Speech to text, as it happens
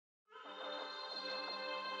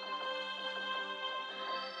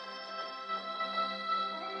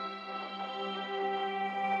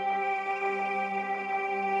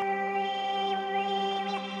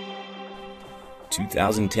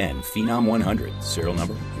2010 Phenom 100, serial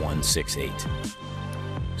number 168.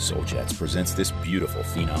 Soljets presents this beautiful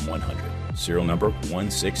Phenom 100, serial number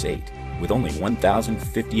 168, with only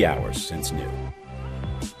 1,050 hours since new.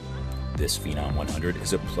 This Phenom 100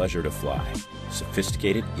 is a pleasure to fly,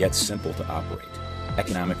 sophisticated yet simple to operate,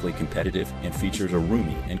 economically competitive, and features a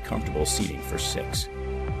roomy and comfortable seating for 6.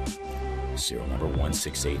 Serial number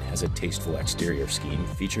 168 has a tasteful exterior scheme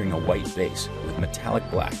featuring a white base with metallic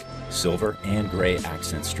black, silver, and gray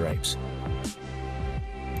accent stripes.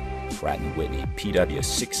 Pratt & Whitney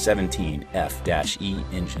PW617F-E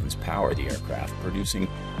engines power the aircraft, producing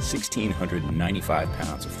 1,695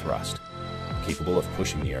 pounds of thrust, capable of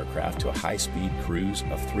pushing the aircraft to a high-speed cruise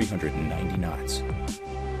of 390 knots.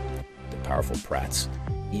 The powerful Pratts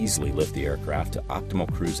easily lift the aircraft to optimal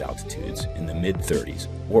cruise altitudes in the mid-30s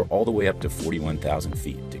or all the way up to 41,000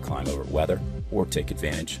 feet to climb over weather or take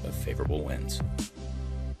advantage of favorable winds.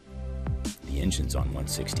 The engines on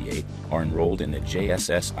 168 are enrolled in the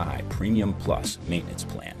JSSI Premium Plus maintenance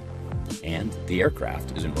plan, and the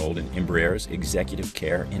aircraft is enrolled in EMBRAER's Executive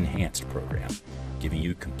Care Enhanced program, giving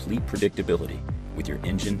you complete predictability with your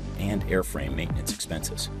engine and airframe maintenance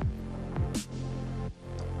expenses.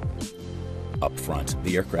 Up front,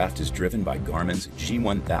 the aircraft is driven by Garmin's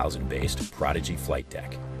G1000-based Prodigy flight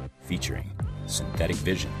deck, featuring synthetic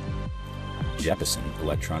vision, Jeppesen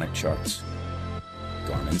electronic charts,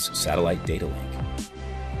 Garmin's satellite data link,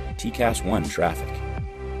 TCAS 1 traffic,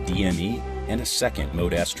 DME, and a second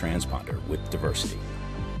Mode S transponder with diversity.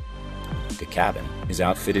 The cabin is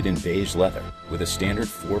outfitted in beige leather with a standard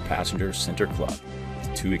 4-passenger center club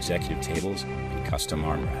with 2 executive tables and custom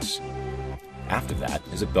armrests. After that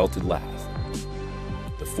is a belted lath.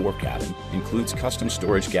 The forecabin includes custom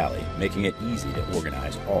storage galley, making it easy to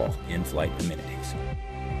organize all in-flight amenities.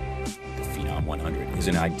 The Phenom 100 is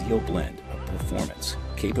an ideal blend of performance,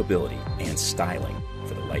 capability, and styling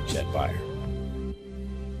for the light jet buyer.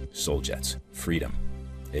 Soljets, freedom,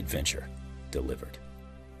 adventure, delivered.